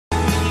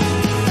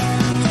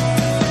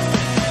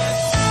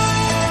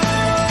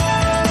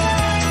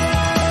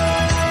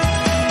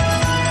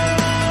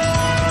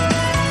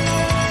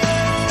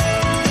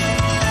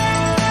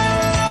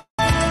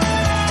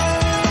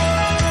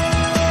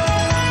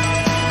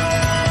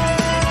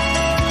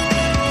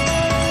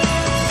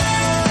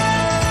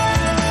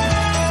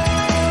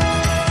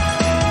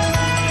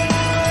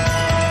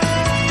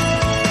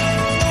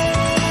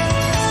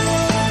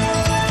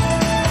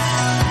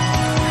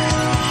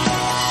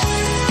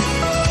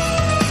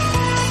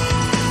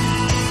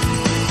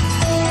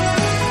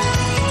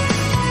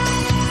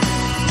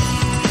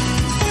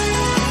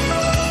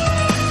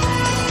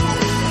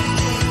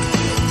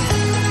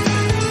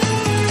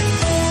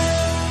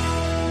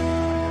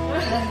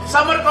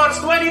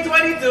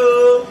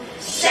2022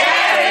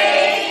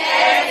 Sharing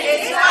and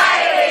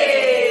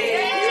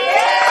Inspiring.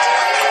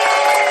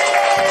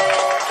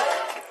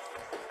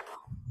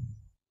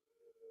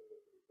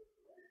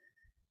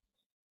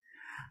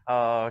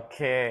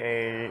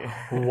 Okay.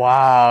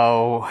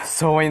 Wow.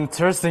 So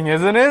interesting,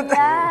 isn't it?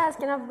 Yes,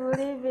 cannot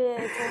believe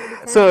it.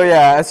 So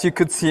yeah, as you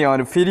could see on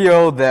the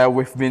video that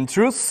we've been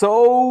through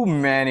so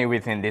many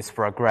within this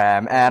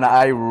program, and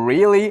I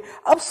really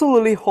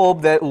absolutely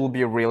hope that it will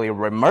be really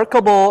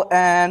remarkable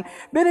and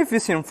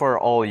beneficial for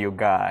all you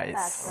guys.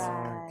 That's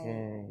right.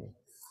 Okay.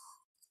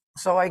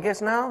 So I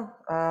guess now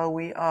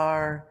we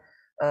are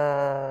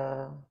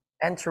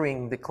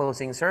entering the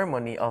closing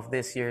ceremony of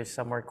this year's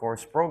summer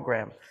course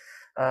program.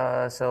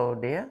 So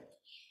Dea?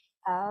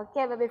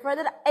 Okay, but before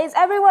that, is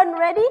everyone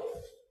ready?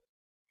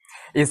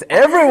 Is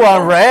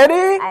everyone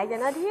ready? I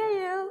cannot hear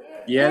you.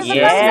 Yes. Give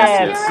the thumbs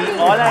up if We you're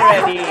all are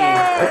ready.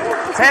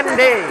 Okay. 10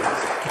 days.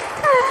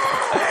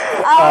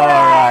 All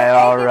right.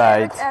 all Thank you very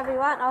right. much,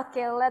 everyone.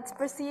 Okay, let's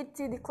proceed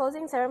to the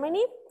closing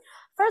ceremony.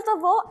 First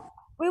of all,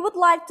 we would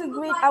like to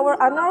greet our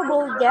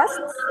honorable guests.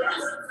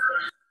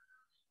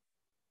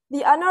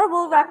 The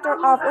Honorable Rector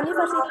of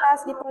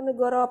Universitas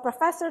Diponegoro,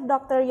 Professor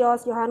Dr.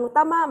 Yos Yohan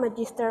Utama,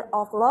 Magister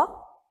of Law.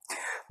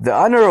 The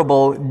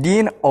Honorable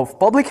Dean of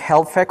Public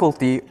Health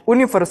Faculty,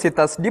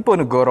 Universitas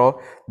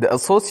Diponegoro, the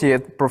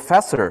Associate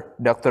Professor,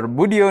 Dr.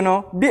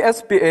 Budiono,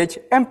 BSPH,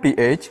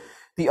 MPH.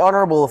 The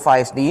Honorable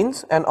Vice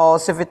Deans and all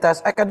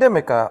Civitas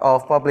Academica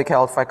of Public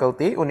Health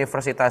Faculty,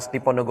 Universitas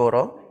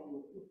Diponegoro.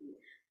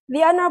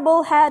 The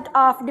Honorable Head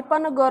of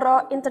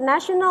Diponegoro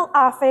International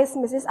Office,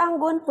 Mrs.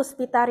 Anggun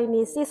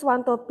Puspitarini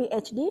Siswanto,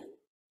 PhD.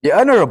 The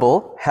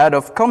Honorable Head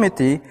of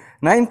Committee,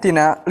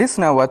 Naintina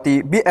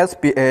Lisnawati,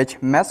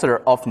 BSPH,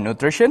 Master of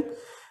Nutrition.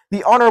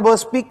 The Honorable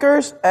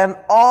Speakers and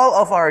all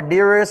of our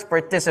dearest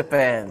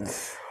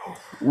participants.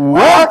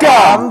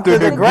 Welcome to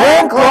the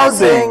grand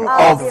closing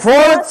of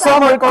 4th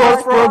Summer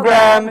Course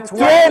Program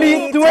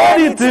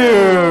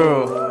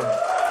 2022.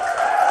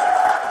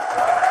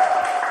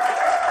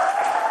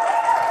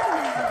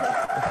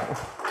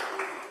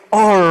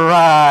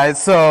 Alright,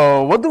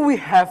 so what do we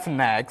have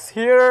next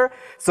here?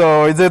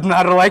 So is it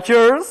another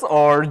lectures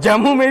or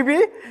jamu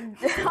maybe?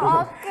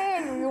 Okay,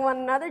 do you want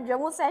another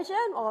jamu session?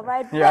 All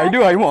right. Yeah,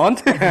 I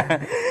want.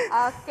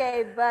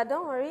 Okay, but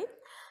don't worry.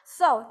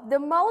 So, the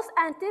most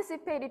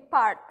anticipated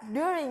part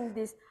during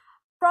this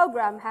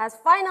program has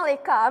finally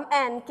come,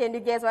 and can you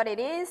guess what it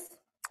is?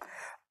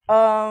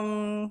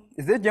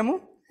 Is it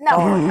jamu? No.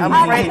 I'm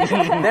afraid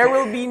there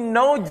will be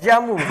no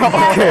jamu.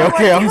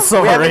 Okay, I'm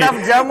sorry. We have enough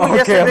jamu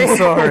yesterday. I'm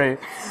sorry.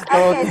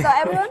 Okay, so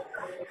everyone,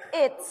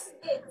 it's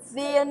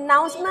the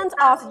announcement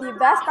of the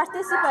best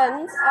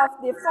participants of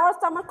the 4th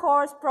Summer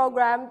Course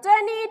Program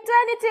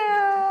 2022.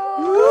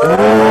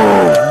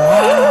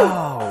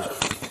 Wow.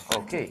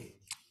 Okay.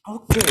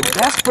 Okay,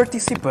 best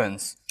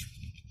participants.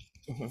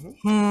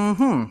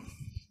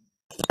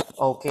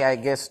 Okay, I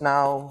guess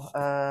now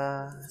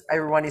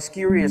everyone is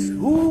curious.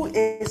 Who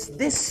is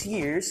this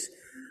year's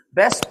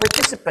best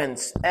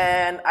participants?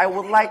 And I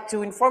would like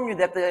to inform you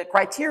that the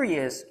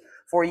criteria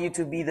for you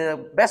to be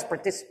the best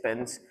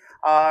participants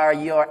are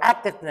your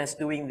activeness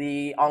during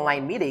the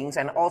online meetings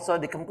and also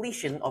the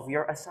completion of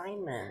your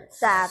assignments.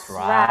 That's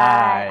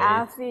right,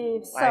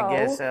 Afif. So, I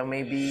guess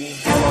maybe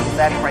from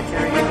that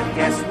criteria you can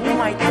guess who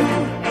might be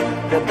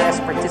the best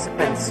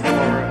participants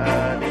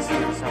for this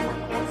year's summer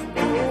course.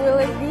 who will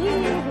it be?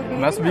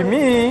 Must be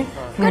me.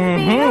 Could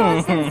be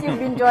you, since you've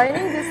been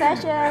joining the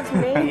sessions.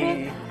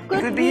 Maybe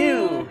Could be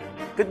you.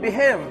 Could be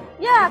him.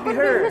 Yeah, Could could be be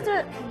her.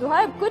 Mr.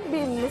 Duhaib, could be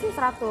Mrs.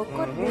 Ratu,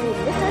 could be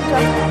Mr.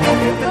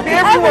 Joseph, could be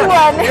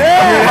everyone.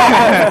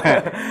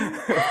 everyone.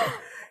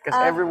 Because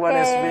everyone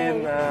has Okay.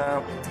 been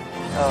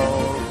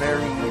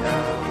very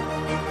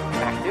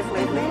active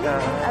lately.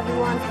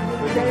 Everyone's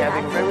been We've been very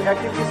having active. very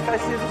active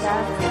discussions,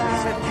 That's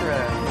right. etc.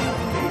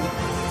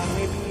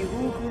 Maybe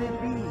who could it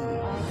be?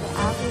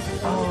 Afif, can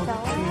you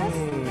tell us?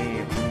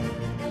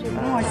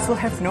 Oh, I still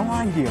have no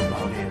idea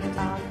about it.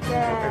 Okay.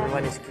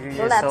 Everyone is curious.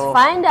 Let's so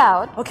find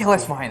out. Okay,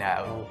 let's find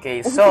out.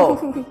 Okay, so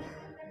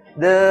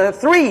the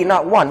three,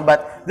 not one,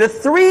 but the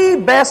three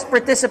best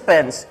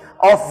participants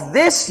of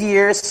this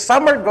year's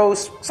summer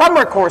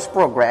course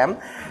program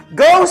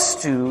goes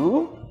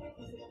to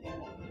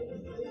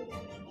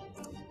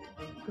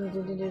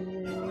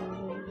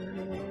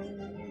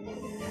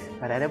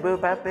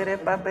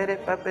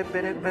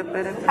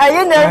Are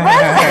you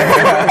nervous?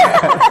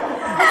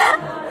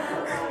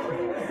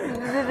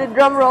 The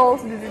drum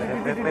rolls. I'm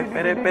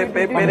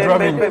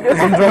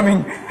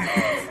drumming.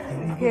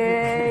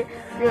 Okay.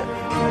 You're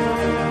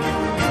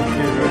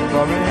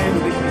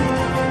drumming.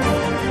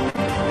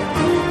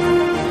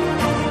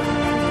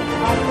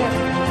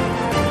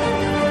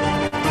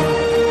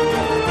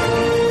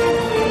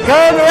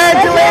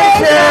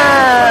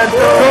 congratulations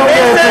to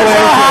Mr.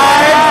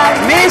 Sohaib,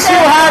 Miss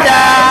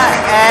Yuhada,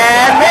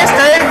 and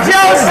Mr.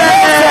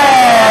 Joseph.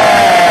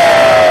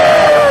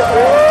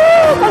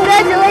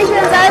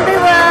 Congratulations,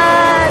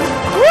 everyone!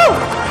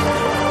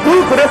 Who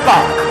could have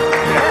thought?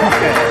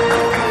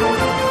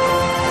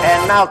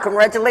 And now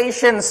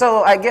Congratulations.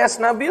 So I guess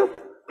Nabil.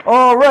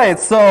 All right,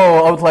 so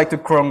I would like to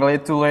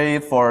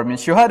congratulate for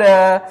Ms.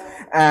 Shuhada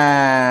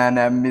and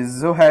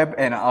Ms. Zuhaib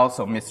and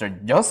also Mr.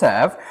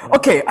 Joseph.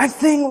 Okay, I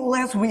think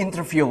we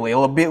interview a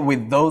little bit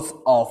with those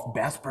of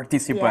best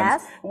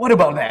participants. Yes. What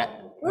about that?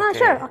 No,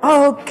 sure.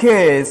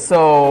 Okay,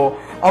 so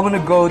I'm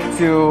gonna go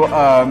to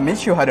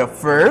Ms. Shuhada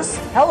first.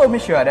 Hello,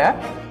 Ms. Shuhada.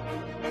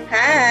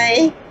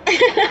 Hi.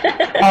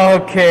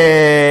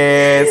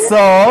 Okay,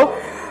 so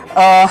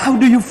how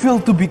do you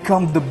feel to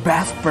become the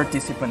best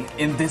participant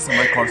in this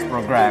summer course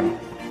program?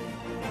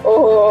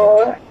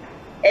 Oh,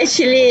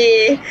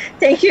 actually,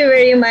 thank you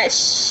very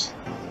much.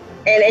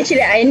 And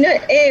actually, I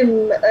not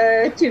aim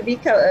to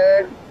become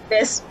a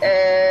best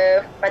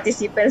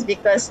participants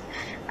because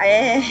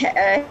I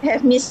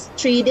have missed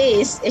 3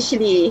 days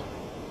actually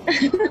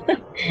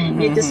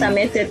due to some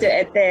matter to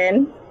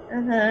attend.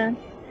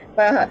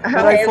 But But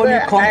I thought you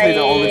however, completed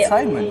all the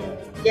assignment.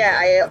 Yeah,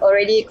 I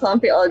already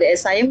complete all the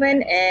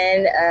assignment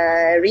and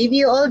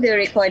review all the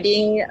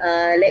recording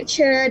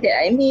lecture that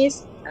I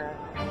missed.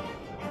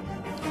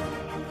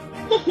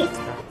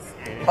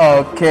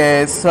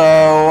 Okay,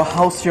 so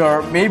how's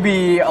your,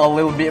 maybe a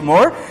little bit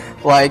more,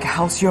 like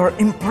how's your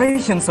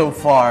impression so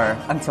far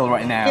until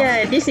right now?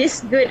 Yeah, this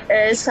is good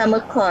summer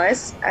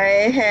course.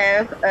 I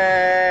have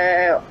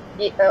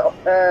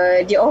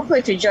the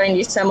offer to join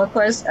this summer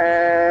course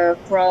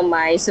from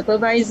my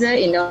supervisor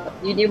in the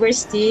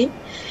university,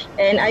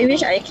 and I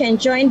wish I can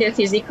join the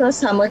physical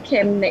summer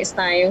camp next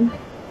time.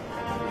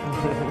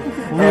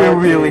 We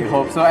really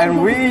hope so,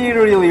 and we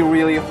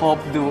really hope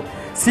to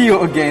see you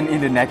again in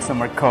the next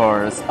summer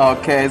course.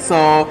 Okay,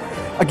 so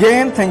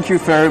again, thank you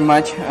very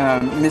much,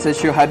 Mrs.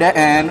 Shuhada,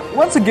 and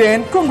once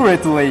again,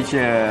 congratulations.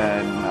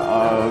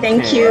 Okay.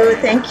 Thank you,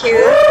 thank you.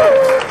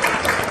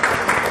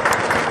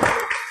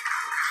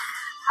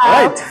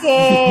 Right.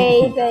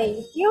 Okay,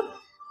 thank you.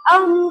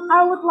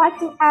 I would like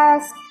to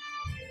ask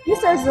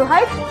Mr.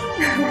 Zuhaib.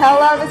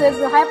 Hello, Mr.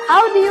 Zuhaib.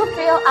 How do you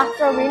feel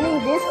after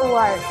winning this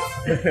award?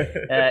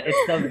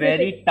 It's a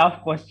very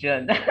tough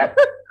question.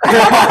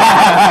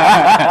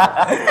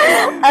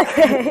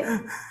 Okay.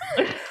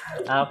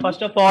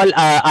 First of all,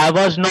 I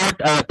was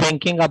not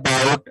thinking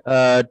about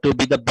to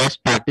be the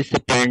best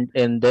participant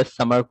in this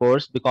summer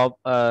course because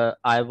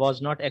I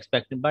was not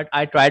expecting, but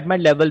I tried my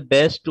level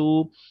best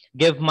to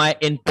give my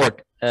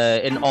input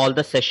in all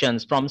the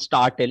sessions from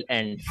start till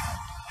end.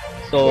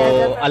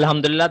 So,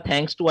 Alhamdulillah,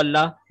 thanks to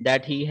Allah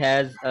that He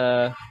has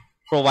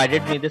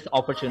provided me this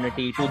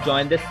opportunity to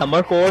join this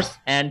summer course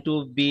and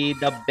to be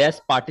the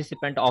best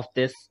participant of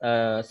this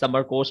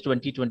summer course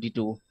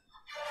 2022.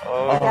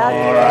 Thank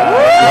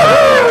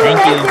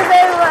you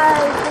very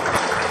much.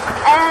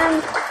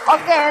 And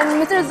okay,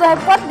 Mr.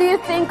 Zuhaib, what do you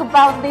think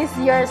about this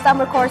year's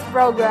summer course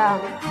program?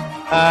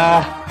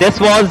 This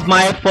was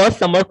my first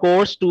summer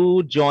course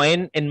to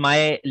join in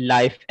my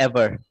life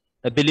ever.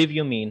 I believe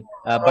you mean,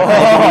 but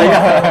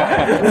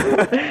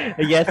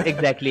yes,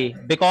 exactly.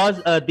 Because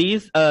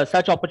these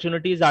such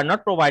opportunities are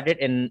not provided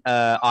in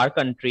our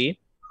country.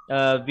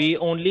 We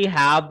only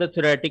have the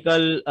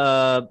theoretical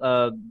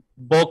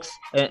books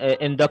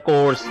in the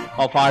course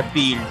of our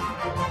field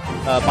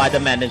by the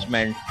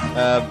management.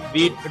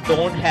 We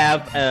don't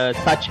have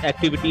such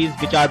activities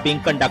which are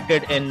being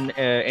conducted in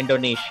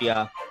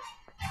Indonesia.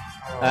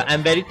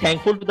 I'm very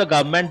thankful to the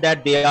government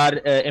that they are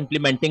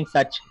implementing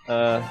such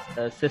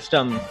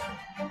systems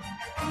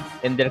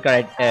in their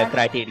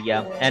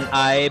criteria, and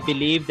I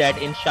believe that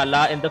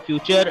inshallah in the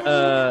future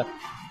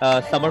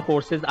summer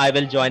courses I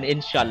will join,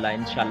 inshallah.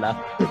 Okay,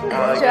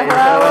 thank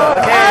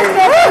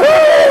you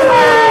very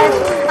much.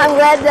 I'm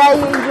glad that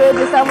you enjoyed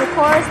the summer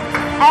course.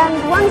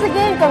 And once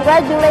again,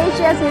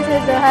 congratulations, Mr.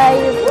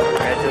 Zuhaib.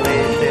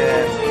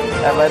 Congratulations.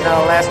 But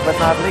now, last but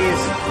not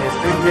least,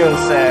 Mr.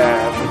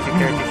 Joseph. Would you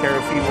care to share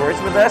a few words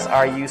with us?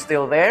 Are you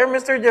still there,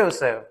 Mr.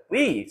 Joseph?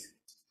 Please.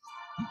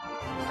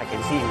 I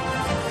can see you.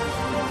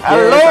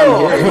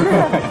 Hello.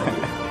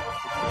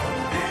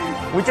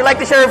 Would you like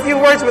to share a few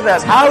words with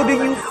us? How do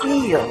you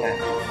feel?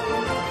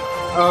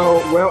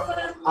 Oh, well,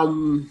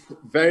 I'm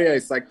very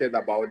excited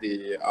about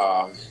the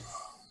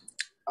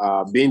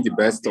being the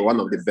best, one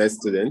of the best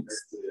students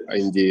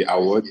in the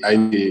award,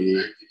 in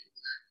the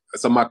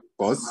summer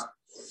course.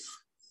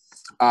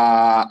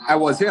 I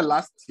was here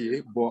last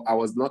year, but I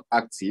was not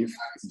active.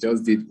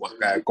 Just did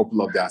a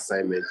couple of the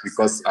assignments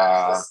because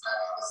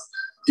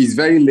it's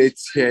very late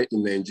here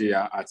in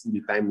Nigeria. I think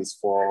the time is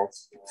 4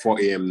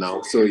 a.m.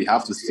 now. So you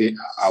have to stay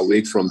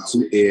awake from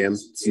 2 a.m.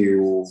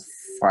 to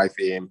 5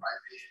 a.m.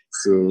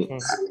 So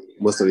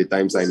most of the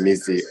times I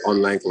miss the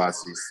online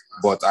classes.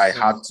 But I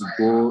had to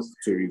go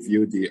to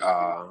review the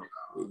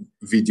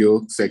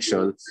video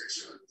section,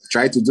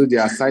 try to do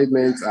the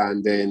assignments,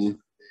 and then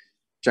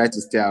try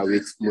to stay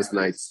awake most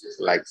nights,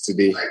 like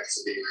today.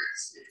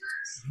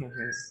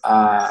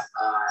 I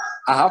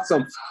have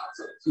some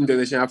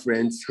international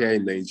friends here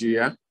in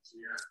Nigeria.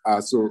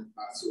 So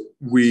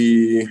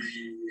we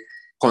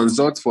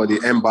consult for the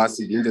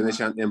embassy, the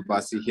international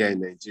embassy here in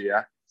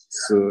Nigeria.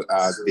 So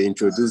they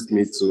introduced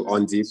me to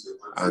ONDIP,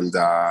 and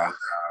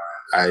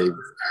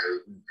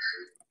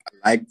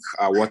like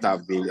what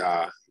I've been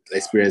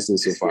experiencing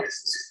so far.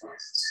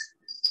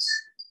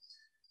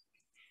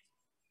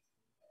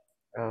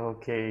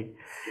 Okay.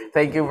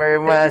 Thank you very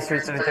much,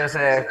 Mr.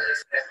 Joseph.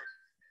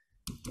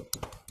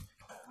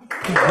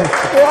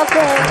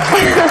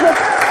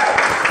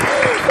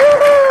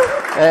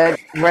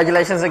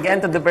 Congratulations again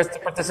to the best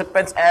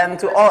participants and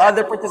to all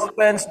other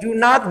participants. Do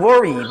not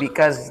worry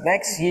because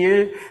next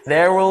year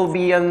there will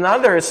be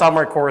another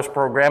summer course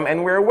program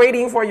and we're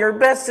waiting for your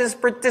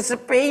bestest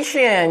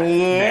participation.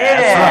 Yeah.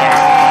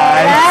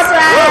 That's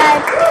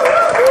right.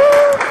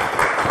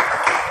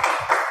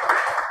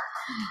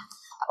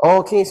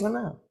 Okay, so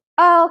now.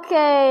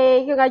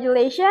 Okay,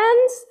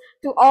 congratulations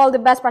to all the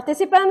best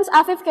participants.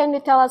 Afif, can you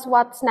tell us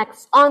what's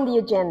next on the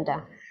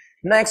agenda?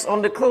 Next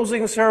on the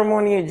closing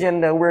ceremony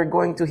agenda, we're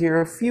going to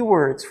hear a few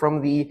words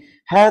from the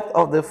head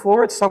of the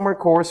 4th Summer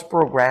Course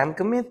Program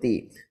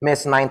Committee,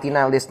 Ms.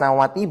 Naintina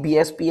Lisnawati,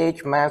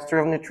 BSPH Master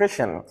of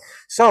Nutrition.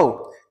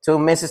 So, to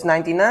Mrs.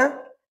 Naintina,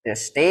 the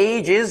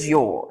stage is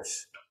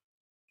yours.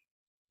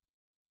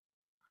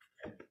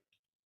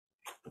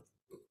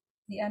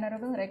 The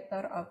Honorable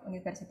Rector of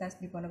Universitas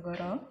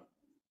Diponegoro,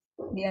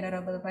 the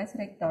Honorable Vice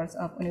Rectors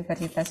of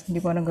Universitas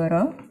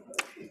Diponegoro,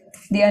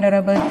 the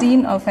Honorable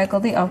Dean of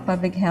Faculty of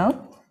Public Health,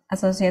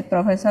 Associate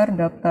Professor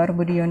Dr.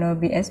 Budiono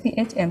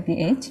BSPH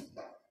MPH,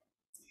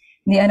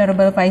 the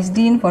Honorable Vice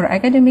Dean for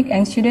Academic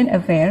and Student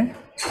Affairs,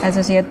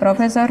 Associate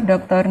Professor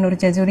Dr.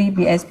 Nurjazuri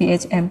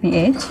BSPH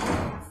MPH,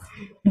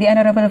 the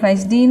Honorable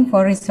Vice Dean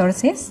for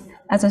Resources,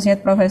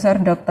 Associate Professor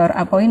Dr.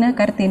 Apoina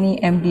Kartini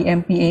MD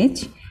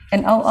MPH,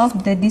 and all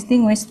of the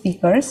distinguished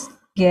speakers,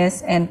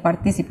 guests, and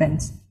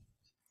participants.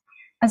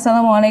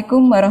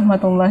 Assalamualaikum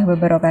warahmatullahi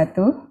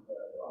wabarakatuh.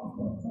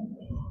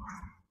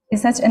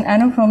 It's such an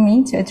honor for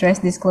me to address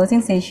this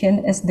closing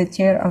session as the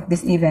chair of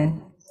this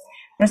event.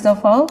 First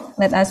of all,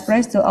 let us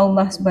praise to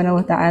Allah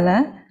Subhanahu wa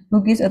Ta'ala,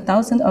 who gives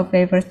 1,000 of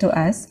favors to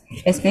us,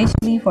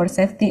 especially for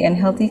safety and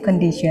healthy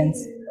conditions.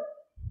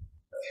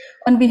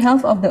 On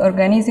behalf of the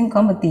organizing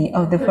committee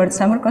of the 4th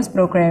Summer Course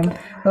Program,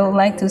 we would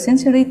like to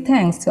sincerely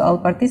thank to all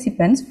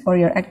participants for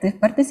your active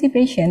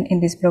participation in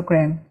this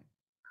program.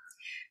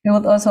 We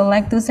would also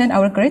like to send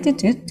our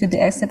gratitude to the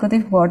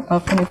Executive Board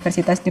of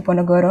Universitas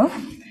Diponegoro,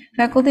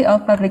 Faculty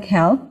of Public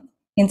Health,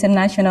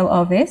 International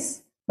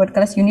Office, World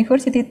Class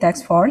University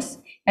Task Force,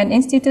 and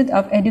Institute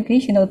of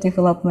Educational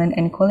Development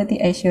and Quality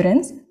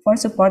Assurance for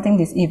supporting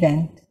this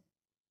event.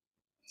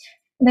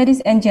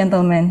 Ladies and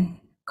gentlemen,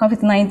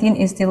 COVID-19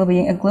 is still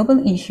being a global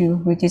issue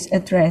which is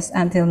addressed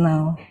until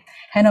now.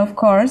 And of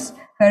course,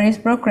 various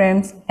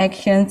programs,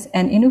 actions,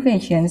 and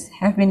innovations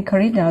have been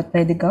carried out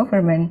by the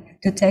government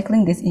to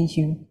tackling this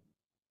issue.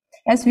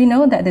 As we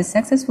know that the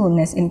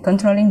successfulness in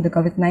controlling the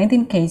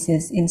COVID-19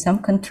 cases in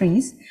some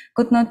countries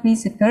could not be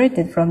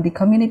separated from the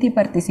community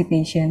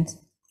participations.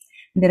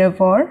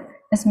 Therefore,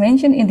 as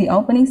mentioned in the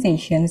opening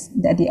sessions,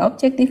 that the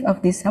objective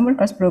of this summer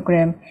course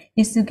program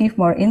is to give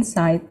more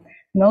insight,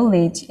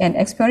 knowledge, and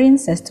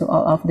experiences to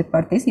all of the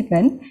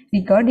participants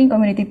regarding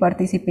community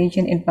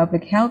participation in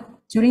public health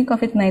during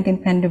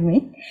COVID-19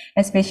 pandemic,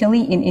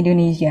 especially in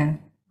Indonesia.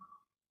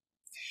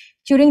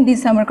 During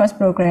this summer course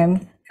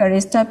program,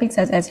 various topics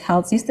such as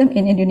health system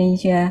in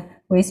Indonesia,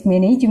 waste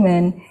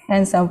management,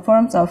 and some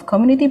forms of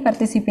community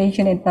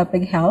participation in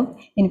public health,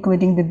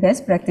 including the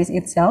best practice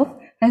itself,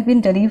 have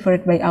been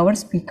delivered by our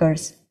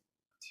speakers.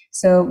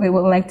 So we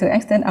would like to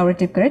extend our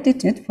deep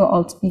gratitude for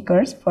all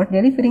speakers for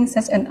delivering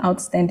such an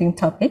outstanding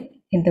topic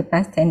in the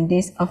past 10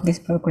 days of this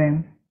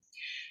program.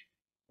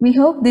 We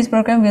hope this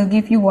program will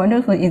give you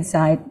wonderful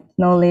insight,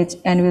 knowledge,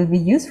 and will be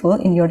useful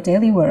in your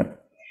daily work.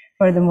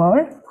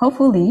 Furthermore,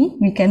 hopefully,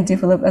 we can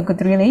develop a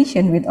good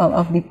relation with all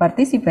of the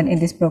participants in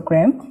this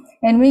program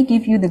and may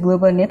give you the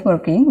global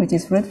networking which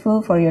is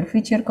fruitful for your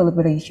future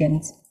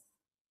collaborations.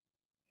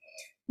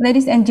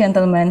 Ladies and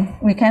gentlemen,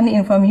 we kindly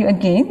inform you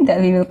again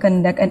that we will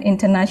conduct an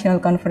international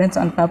conference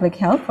on public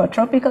health for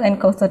tropical and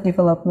coastal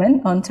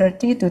development on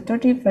 30 to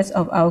 31st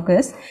of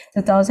August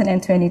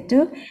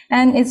 2022,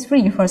 and it's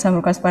free for summer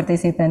course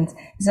participants.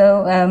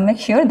 So make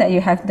sure that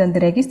you have done the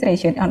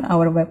registration on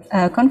our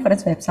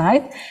conference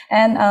website,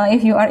 and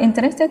if you are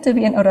interested to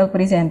be an oral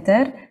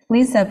presenter,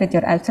 please submit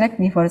your abstract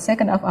before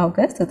 2nd of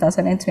August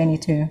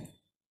 2022.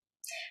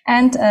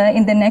 And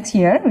in the next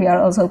year, we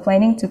are also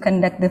planning to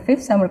conduct the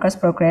 5th summer course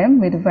program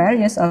with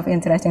various of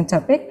interesting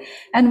topics,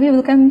 and we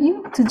welcome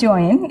you to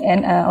join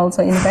and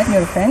also invite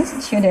your friends,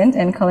 students,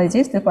 and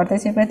colleges to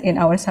participate in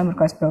our summer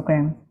course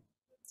program.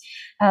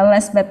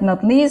 Last but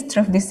not least,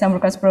 through this summer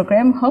course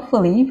program,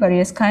 hopefully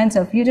various kinds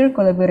of future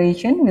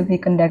collaboration will be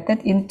conducted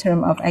in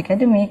terms of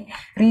academic,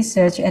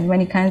 research, and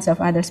many kinds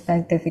of other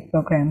scientific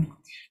programs.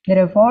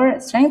 Therefore,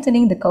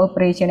 strengthening the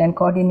cooperation and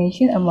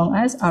coordination among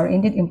us are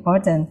indeed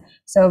important.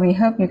 So we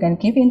hope you can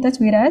keep in touch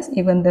with us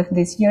even though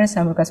this year's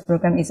summer course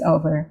program is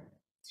over.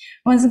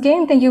 Once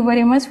again, thank you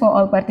very much for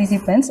all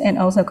participants and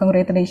also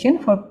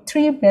congratulations for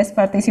 3 best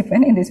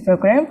participants in this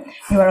program.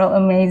 You are all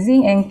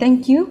amazing and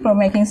thank you for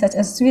making such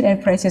a sweet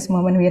and precious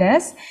moment with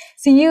us.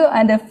 See you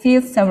on the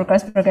 5th Summer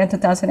Course Program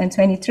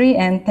 2023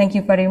 and thank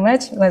you very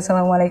much.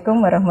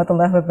 Wassalamualaikum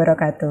warahmatullahi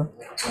wabarakatuh.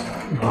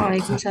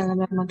 Waalaikumsalam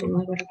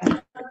warahmatullahi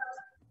wabarakatuh.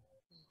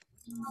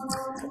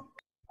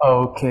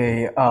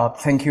 Okay,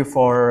 thank you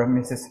for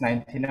Mrs.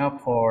 Ninetina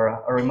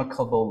for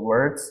remarkable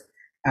words.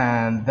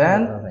 And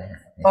then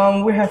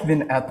we have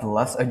been at the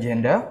last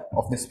agenda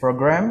of this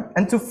program,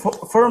 and to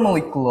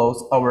formally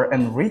close our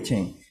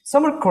enriching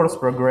summer course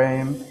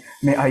program,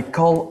 may I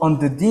call on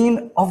the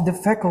Dean of the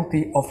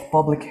Faculty of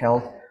Public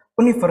Health,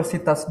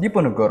 Universitas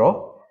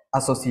Diponegoro,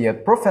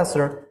 Associate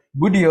Professor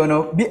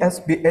Budiono,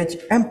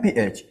 BSBH,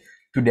 MPH,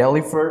 to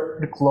deliver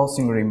the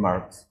closing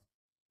remarks.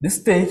 The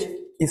stage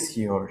is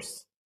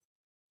yours.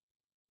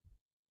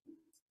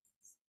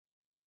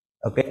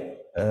 Okay,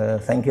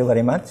 thank you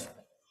very much.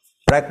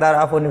 Rector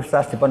of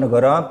Universitas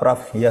Diponegoro,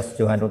 Prof. Yos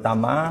Johan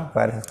Utama,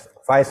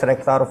 Vice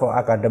Rector for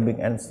Academic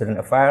and Student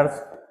Affairs,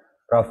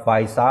 Prof.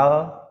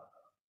 Faisal,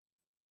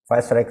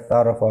 Vice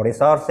Rector for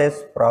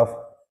Resources, Prof.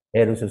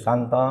 Heru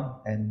Susanto,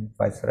 and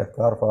Vice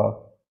Rector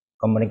for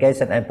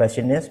Communication and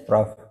Business,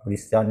 Prof.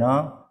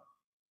 Cristiano,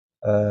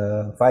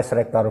 Vice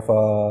Rector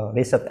for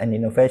Research and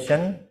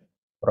Innovation,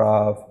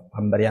 Prof.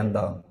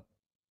 Ambaryanto,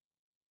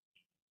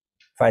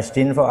 Vice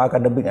Dean for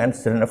Academic and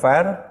Student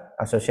Affairs,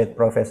 Associate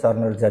Professor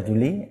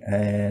Nurjaduli,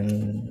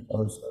 and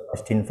also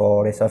Vice Dean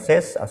for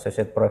Resources,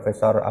 Associate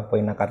Professor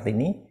Apoina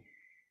Kartini,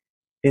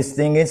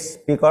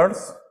 distinguished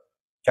speakers,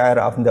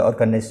 Chair of the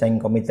Organizing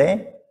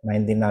Committee,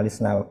 19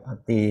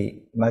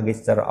 Alisnati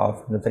Magister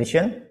of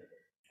Nutrition,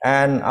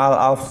 and all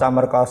of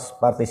summer course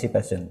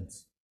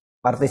participants.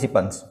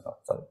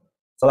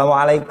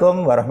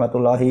 Assalamualaikum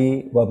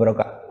warahmatullahi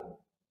wabarakatuh.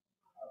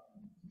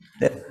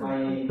 It's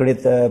my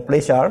great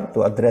pleasure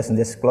to address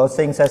this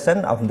closing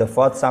session of the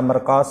 4th Summer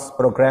Course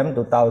Program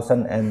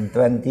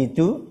 2022,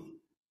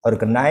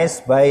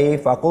 organized by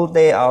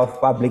Faculty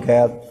of Public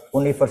Health,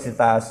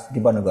 Universitas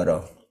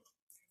Diponegoro.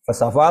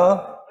 First of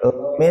all,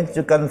 allow me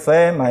to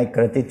convey my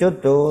gratitude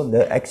to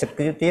the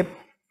Executive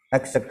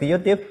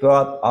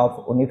Board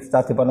of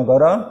Universitas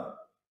Diponegoro,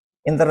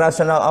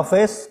 International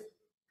Office,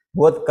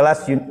 World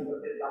Class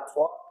University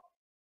Platform,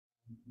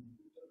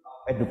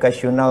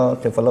 Educational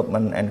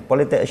Development and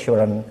Quality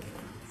Assurance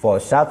for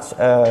such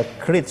a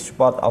great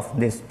support of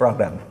this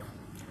program.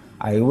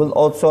 I would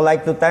also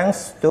like to thank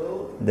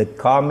to the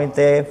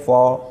committee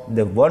for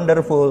the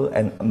wonderful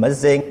and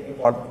amazing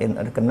effort in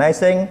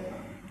organizing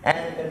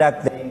and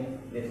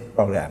conducting this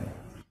program.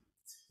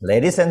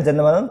 Ladies and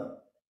gentlemen,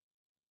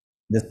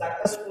 the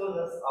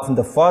successfulness of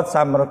the 4th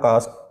Summer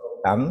Course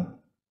program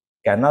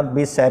cannot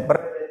be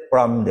separated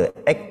from the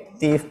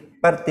active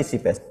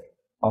participation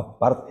of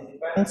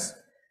participants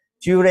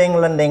during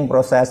learning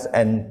process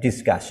and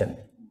discussion.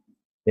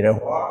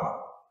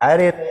 Therefore, I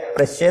really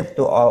appreciate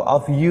to all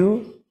of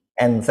you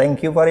and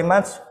thank you very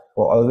much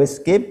for always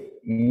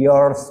keep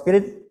your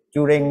spirit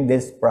during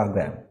this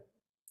program.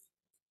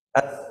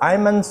 As I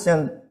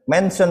mentioned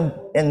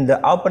in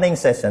the opening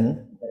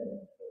session,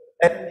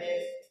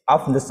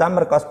 of the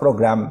summer course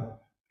program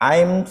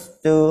aims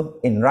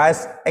to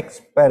enrich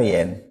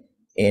experience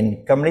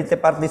in community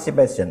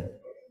participation,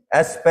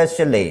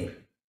 especially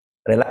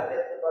related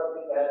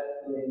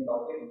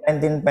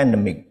COVID-19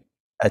 pandemic,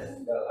 as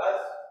well as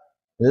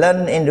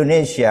learn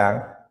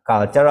Indonesia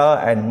cultural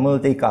and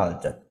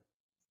multicultural.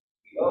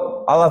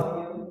 All of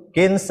you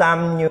gain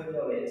some new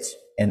knowledge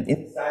and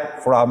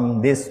insight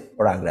from this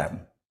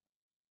program.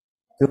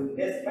 To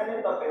these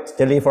many topics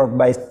delivered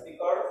by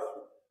speakers,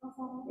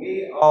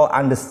 we all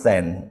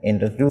understand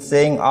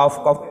introducing of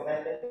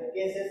COVID-19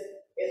 cases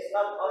is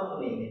not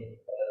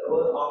only the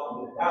role of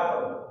the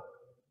government,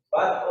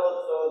 but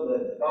also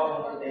the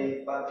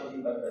community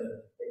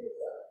participants.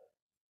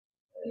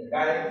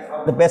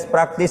 The best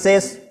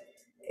practices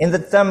in the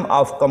term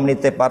of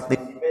community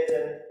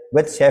participation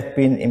which have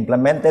been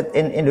implemented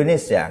in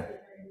Indonesia,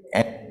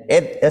 and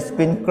it has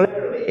been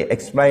clearly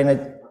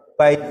explained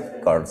by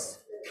speakers.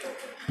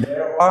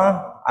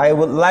 Therefore, I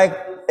would like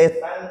to say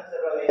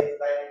sincerely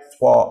thanks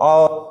for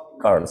all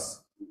speakers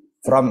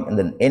from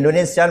the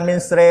Indonesian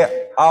Ministry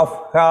of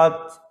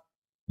Health,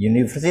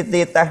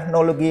 University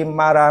Teknologi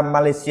Mara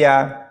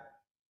Malaysia,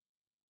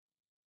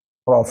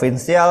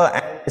 provincial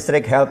and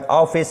district health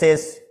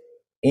offices,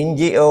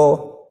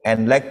 NGO,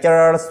 and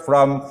lecturers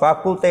from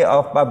Faculty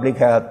of Public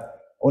Health,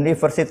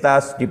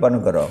 Universitas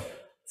Diponegoro,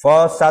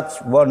 for such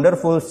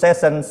wonderful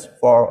sessions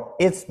for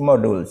its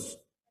modules.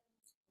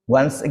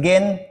 Once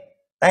again,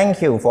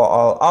 thank you for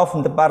all of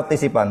the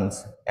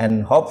participants,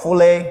 and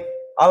hopefully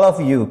all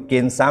of you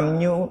gain some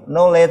new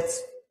knowledge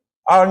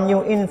or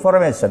new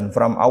information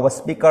from our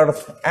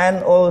speakers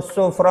and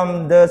also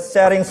from the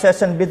sharing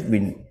session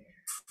between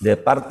the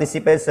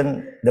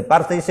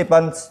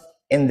participants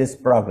in this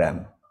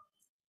program.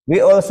 We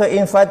also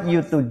invite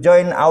you to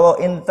join our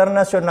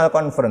international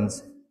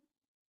conference,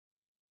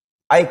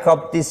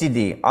 ICOP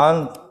TCD,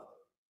 on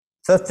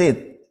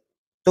 30th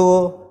to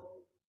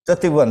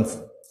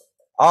 31st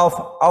of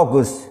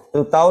August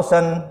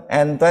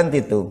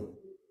 2022.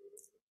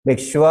 Make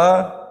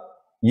sure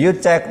you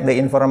check the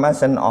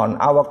information on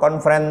our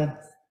conference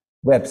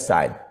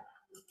website.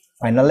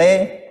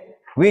 Finally,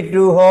 we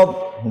do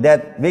hope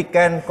that we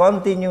can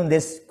continue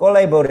this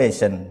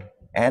collaboration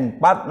and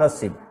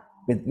partnership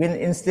between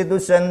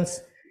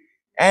institutions,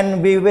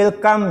 and we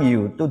welcome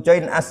you to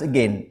join us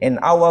again in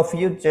our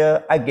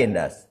future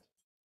agendas.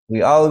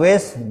 We all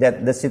wish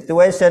that the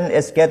situation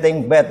is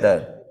getting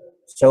better,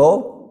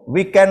 so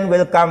we can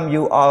welcome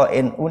you all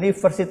in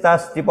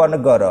Universitas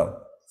Diponegoro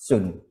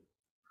soon.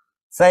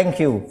 Thank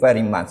you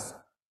very much.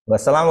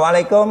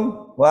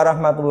 Wassalamualaikum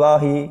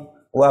warahmatullahi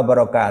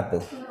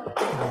wabarakatuh.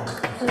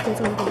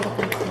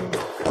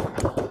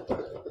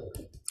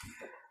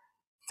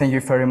 Thank you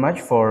very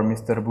much for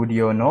Mr.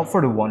 Budiono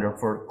for the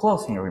wonderful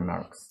closing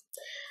remarks.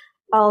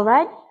 All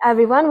right,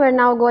 everyone, we're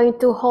now going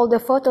to hold the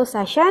photo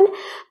session.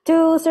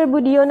 To Sir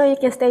Budiono, you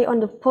can stay on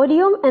the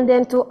podium, and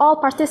then to all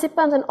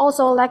participants and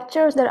also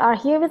lecturers that are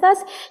here with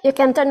us, you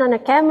can turn on the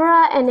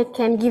camera and you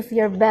can give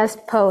your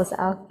best pose,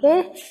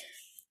 okay?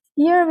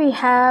 Here we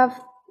have,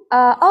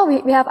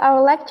 we have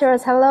our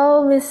lecturers.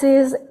 Hello,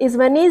 Mrs.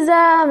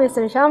 Ismaniza,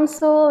 Mr.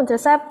 Shamsul, Mr.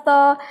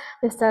 Septo,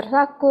 Mr.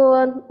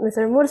 Rakun,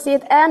 Mr.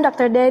 Mursid, and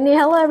Dr. Denny.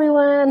 Hello,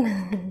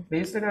 everyone.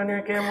 Please turn on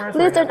your cameras.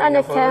 Please turn on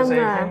the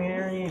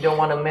camera. You don't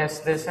want to mess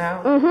this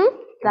out. That's you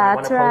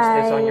want to post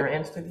this on right. your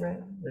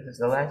Instagram. This is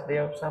the last day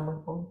of summer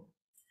home.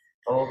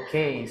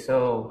 Okay,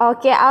 so.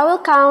 Okay, I will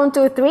count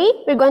to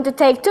 3. We're going to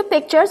take 2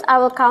 pictures. I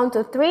will count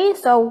to 3.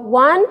 So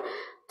 1,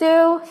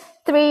 2,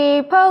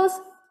 3,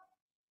 pose.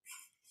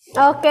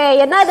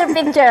 Okay, another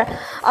picture.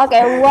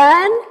 Okay,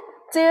 1,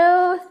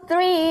 2,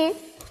 3.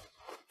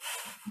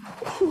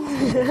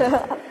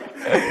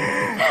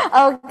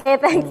 Okay,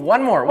 thanks.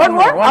 One more. Okay,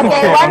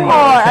 one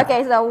more.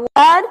 Okay, so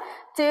 1,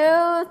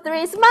 2,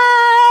 3,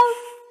 smile.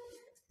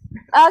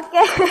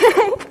 Okay.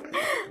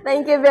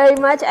 Thank you very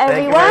much,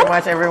 everyone. Thank you very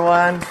much,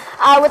 everyone.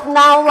 I would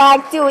now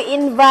like to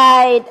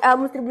invite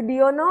Mr.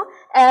 Budiono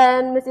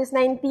and Mrs.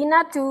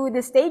 Naintina to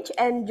the stage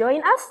and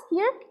join us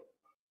here.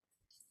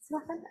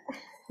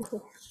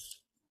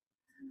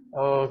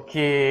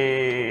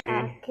 Okay.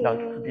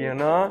 Dr.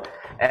 Budiono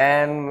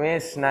and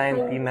Miss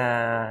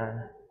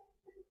Naintina.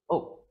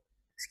 Oh,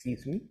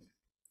 excuse me.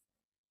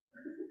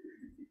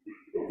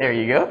 There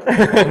you go.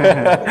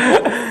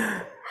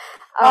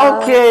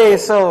 Okay,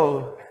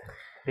 so.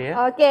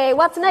 Yeah. Okay,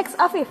 what's next,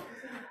 Afif?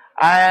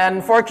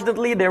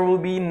 Unfortunately, there will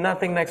be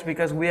nothing next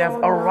because we have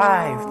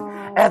arrived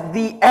at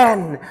the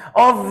end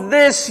of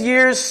this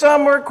year's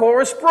summer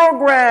course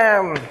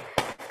program.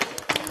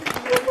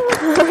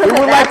 We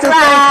would like to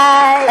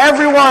thank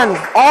everyone,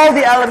 all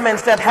the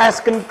elements that has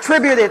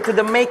contributed to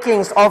the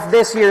makings of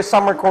this year's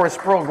summer course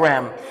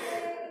program.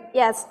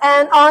 Yes,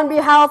 and on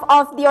behalf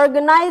of the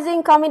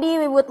organizing committee,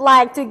 we would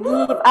like to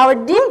give our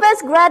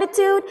deepest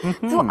gratitude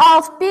to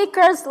all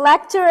speakers,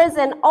 lecturers,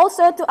 and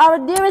also to our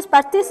dearest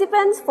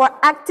participants for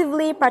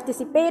actively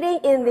participating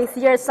in this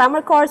year's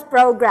summer course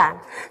program.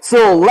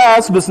 So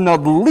last but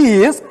not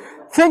least,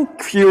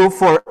 thank you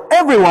for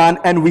everyone,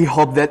 and we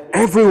hope that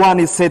everyone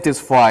is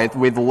satisfied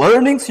with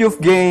learnings you've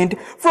gained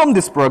from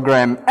this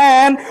program.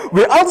 And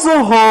we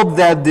also hope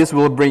that this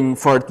will bring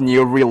forth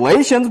new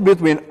relations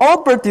between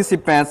all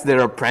participants that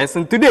are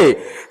present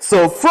today.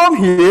 So from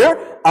here,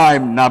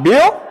 I'm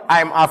Nabil.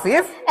 I'm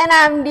Afif. And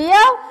I'm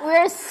Dia.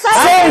 We're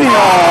signing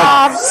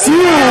off. See you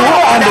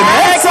on the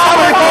next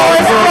summer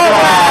course program.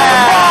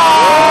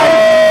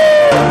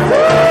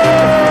 Bye.